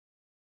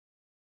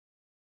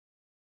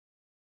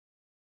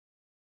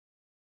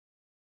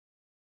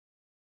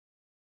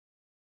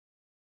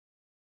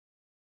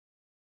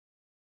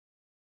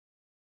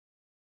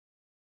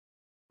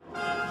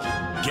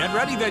Get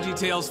ready,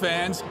 VeggieTales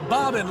fans.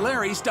 Bob and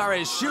Larry star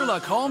as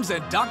Sheerlock Holmes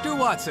and Dr.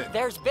 Watson.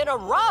 There's been a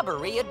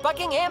robbery at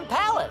Buckingham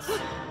Palace.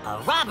 A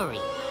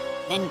robbery?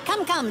 Then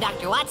come,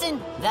 Dr.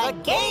 Watson. The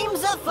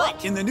game's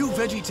afoot. In the new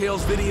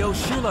VeggieTales video,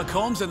 Sheerlock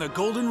Holmes and the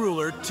Golden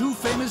Ruler, two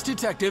famous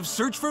detectives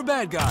search for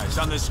bad guys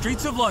on the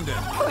streets of London.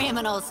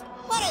 Criminals.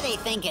 What are they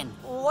thinking?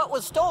 What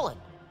was stolen?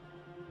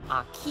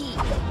 A key.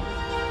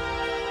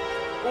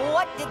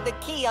 What did the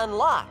key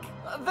unlock?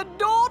 The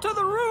door to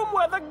the room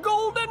where the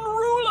Golden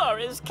Ruler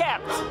is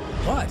kept.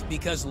 But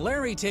because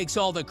Larry takes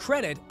all the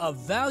credit, a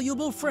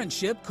valuable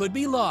friendship could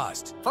be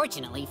lost.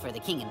 Fortunately for the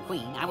king and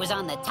queen, I was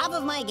on the top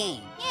of my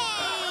game. Yay!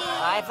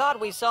 I thought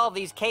we solved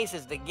these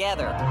cases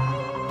together.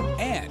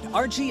 And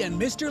Archie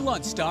and Mr.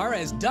 Lunch star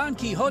as Don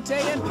Quixote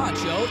and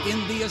Pancho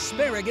in The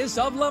Asparagus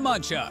of La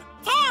Mancha.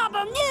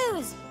 Terrible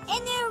news! A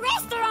new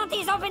restaurant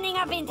is opening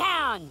up in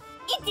town.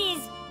 It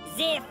is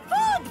the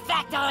Food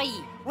Factory.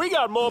 We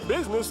got more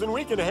business than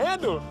we can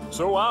handle,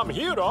 so I'm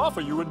here to offer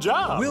you a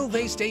job. Will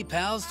they stay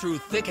pals through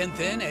thick and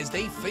thin as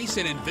they face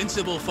an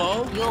invincible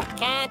foe? You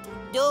can't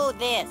do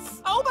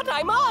this. Oh, but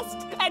I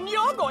must, and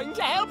you're going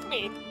to help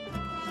me.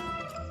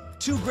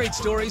 Two great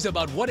stories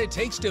about what it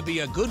takes to be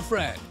a good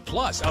friend,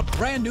 plus a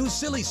brand new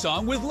silly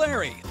song with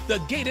Larry, The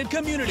Gated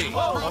Community. My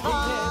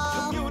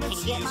ball, can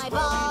you get my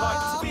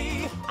ball?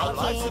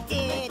 I kicked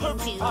it into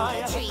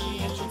a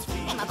tree,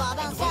 and my ball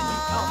bounced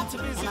up,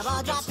 and my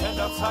ball dropped in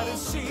to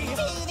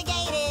the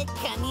gated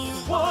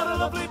community. What a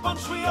lovely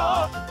bunch we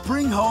are.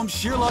 Bring home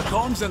Sheerlock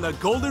Holmes and the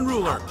Golden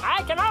Ruler.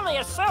 I can only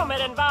assume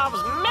it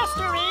involves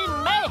mystery,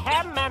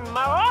 mayhem, and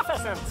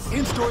maleficence.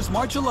 In stores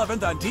March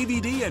 11th on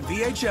DVD and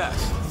VHS.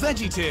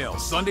 VeggieTales,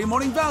 Sunday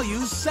morning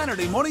values,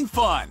 Saturday morning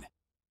fun.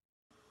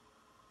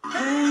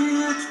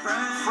 Hey, it's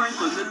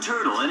Franklin the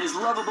Turtle and his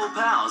lovable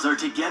pals are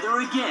together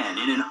again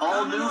in an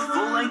all-new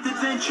full-length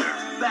adventure,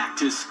 Back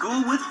to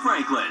School with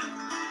Franklin.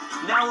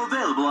 Now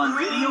available on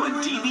video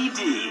and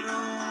DVD.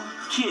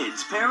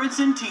 Kids, parents,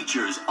 and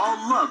teachers all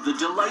love the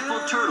delightful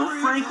turtle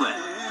Franklin.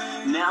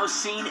 Now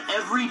seen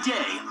every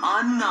day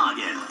on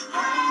Noggin.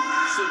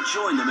 So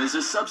join them as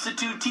a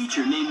substitute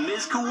teacher named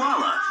Ms.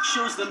 Koala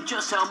shows them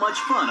just how much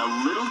fun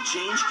a little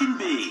change can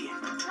be.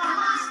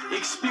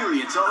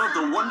 Experience all of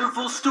the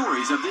wonderful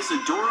stories of this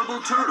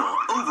adorable turtle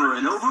over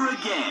and over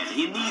again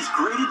in these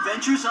great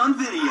adventures on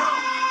video.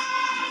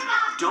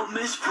 Don't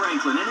miss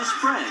Franklin and his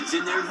friends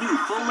in their new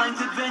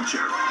full-length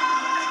adventure,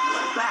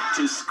 Back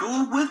to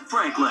School with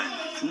Franklin.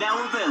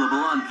 Now available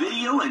on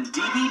video and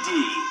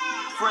DVD.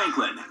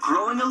 Franklin,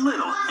 growing a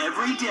little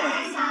every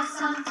day.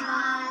 What's on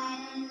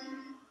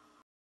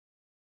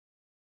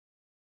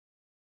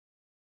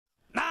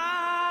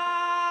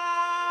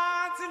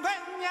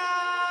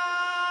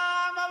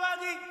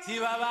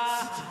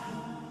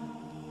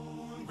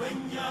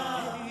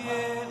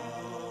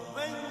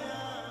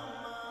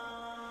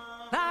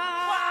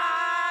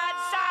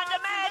the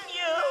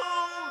menu?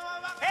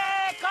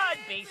 It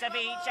could be some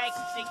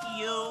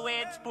you,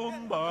 it's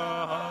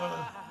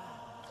Pumbaa.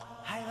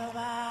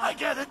 I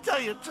gotta tell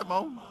you,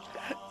 Timon,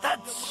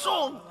 that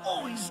song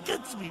always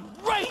gets me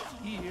right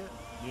here.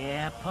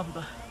 Yeah,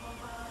 Pumbaa.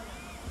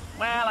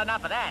 Well,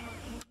 enough of that.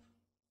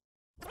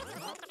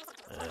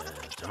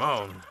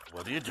 Timon,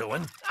 what are you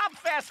doing? I'm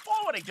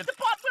fast-forwarding to the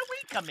part where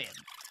we come in.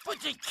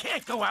 But you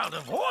can't go out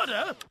of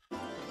order.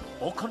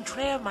 Au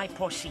contraire, my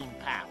porcine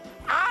pal.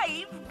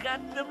 I've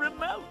got the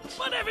remote.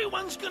 But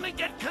everyone's gonna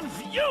get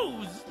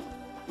confused.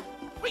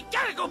 We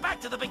gotta go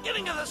back to the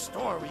beginning of the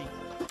story.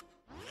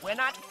 We're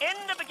not in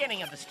the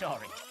beginning of the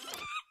story.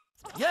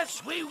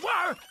 Yes, we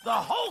were the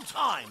whole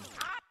time.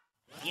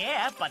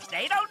 Yeah, but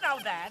they don't know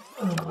that.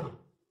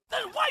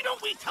 Then why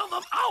don't we tell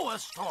them our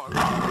story?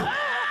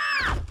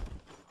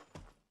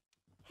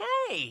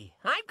 Hey,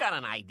 I've got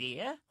an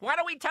idea. Why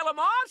don't we tell them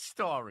our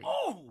story?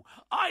 Oh,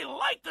 I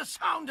like the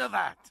sound of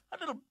that. A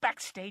little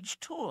backstage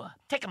tour.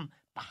 Take them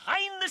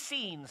behind the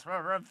scenes for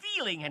a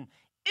revealing and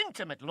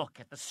intimate look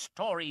at the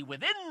story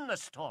within the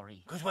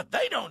story. Because what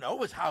they don't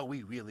know is how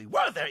we really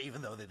were there,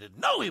 even though they didn't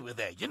know we were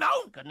there, you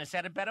know? Couldn't have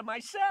said it better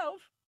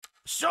myself.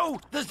 So,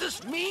 does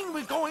this mean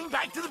we're going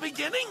back to the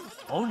beginning?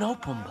 Oh, no,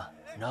 Pumbaa.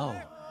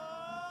 No.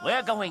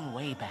 We're going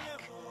way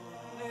back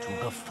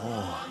to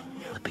before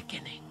the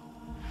beginning.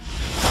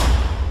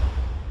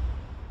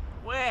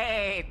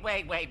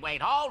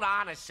 Wait. Hold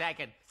on a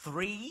second.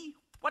 3?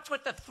 What's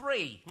with the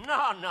 3?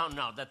 No.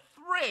 The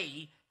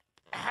 3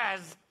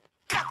 has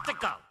got to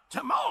go.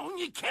 Timon,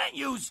 you can't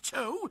use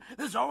 2.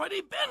 There's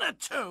already been a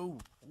 2.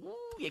 Ooh,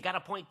 you got a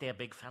point there,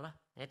 big fella.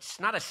 It's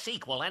not a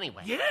sequel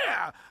anyway.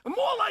 Yeah,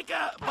 more like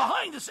a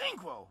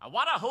behind-the-sequel. A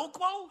what, a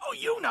whoquel? Oh,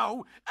 you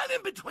know, an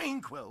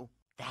in-between-quill.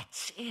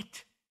 That's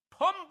it.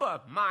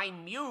 Pumbaa, my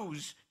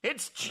muse.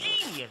 It's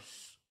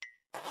genius.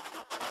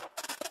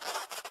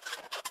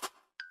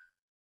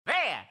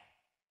 There.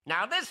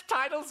 Now this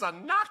title's a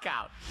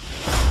knockout.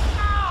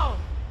 No!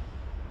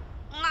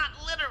 Not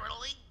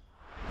literally.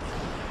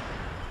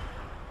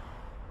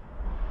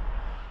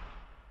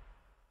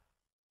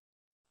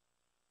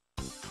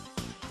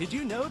 Did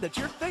you know that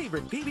your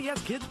favorite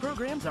PBS Kids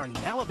programs are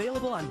now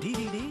available on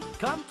DVD?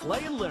 Come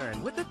play and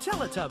learn with the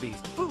Teletubbies,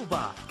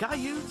 Pumbaa,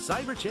 Caillou,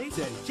 Cyber Chase,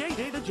 and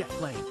JJ the Jet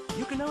Plane.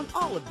 You can own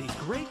all of these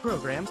great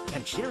programs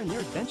and share in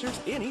their adventures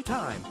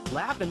anytime.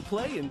 Laugh and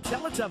play in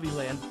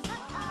Teletubbyland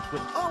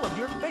with all of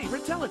your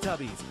favorite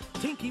Teletubbies,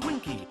 Tinky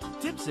Winky,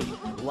 Tipsy,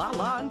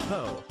 Lala, and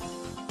Po.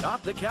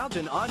 Off the couch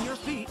and on your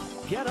feet,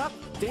 get up,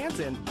 dance,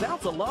 and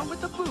bounce along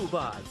with the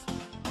Pumbas.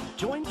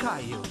 Join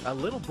Caillou, a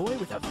little boy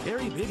with a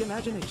very big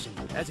imagination,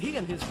 as he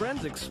and his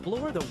friends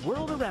explore the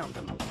world around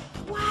them.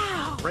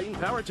 Wow! Brain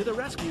power to the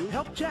rescue,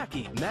 help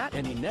Jackie, Matt,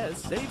 and Inez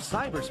save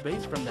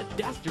cyberspace from the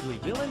dastardly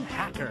villain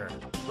Hacker.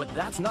 But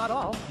that's not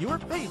all. Your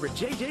favorite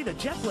JJ the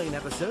Jet Plane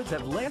episodes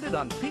have landed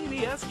on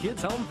PBS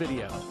Kids Home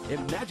Video.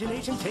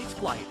 Imagination takes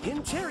flight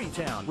in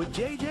Terrytown with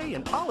JJ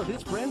and all of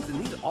his friends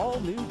in these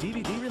all-new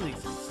DVD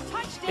releases.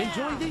 Touchdown!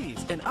 Enjoy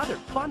these and other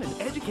fun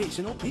and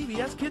educational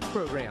PBS Kids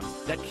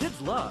programs that kids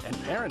love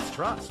and parents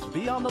trust.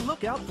 Be on the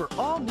lookout for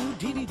all new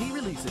DVD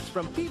releases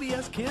from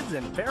PBS Kids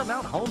and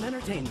Paramount Home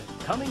Entertainment.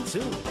 Coming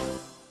soon.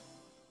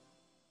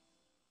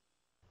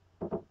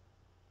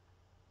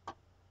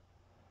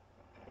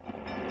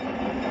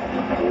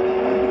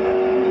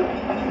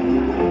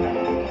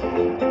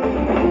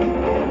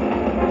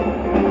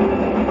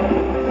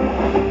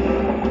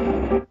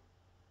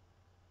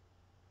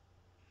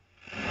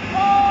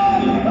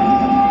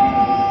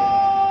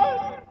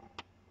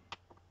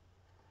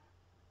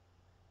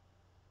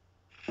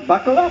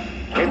 Buckle up.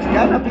 It's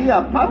gonna be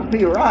a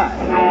bumpy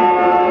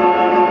ride.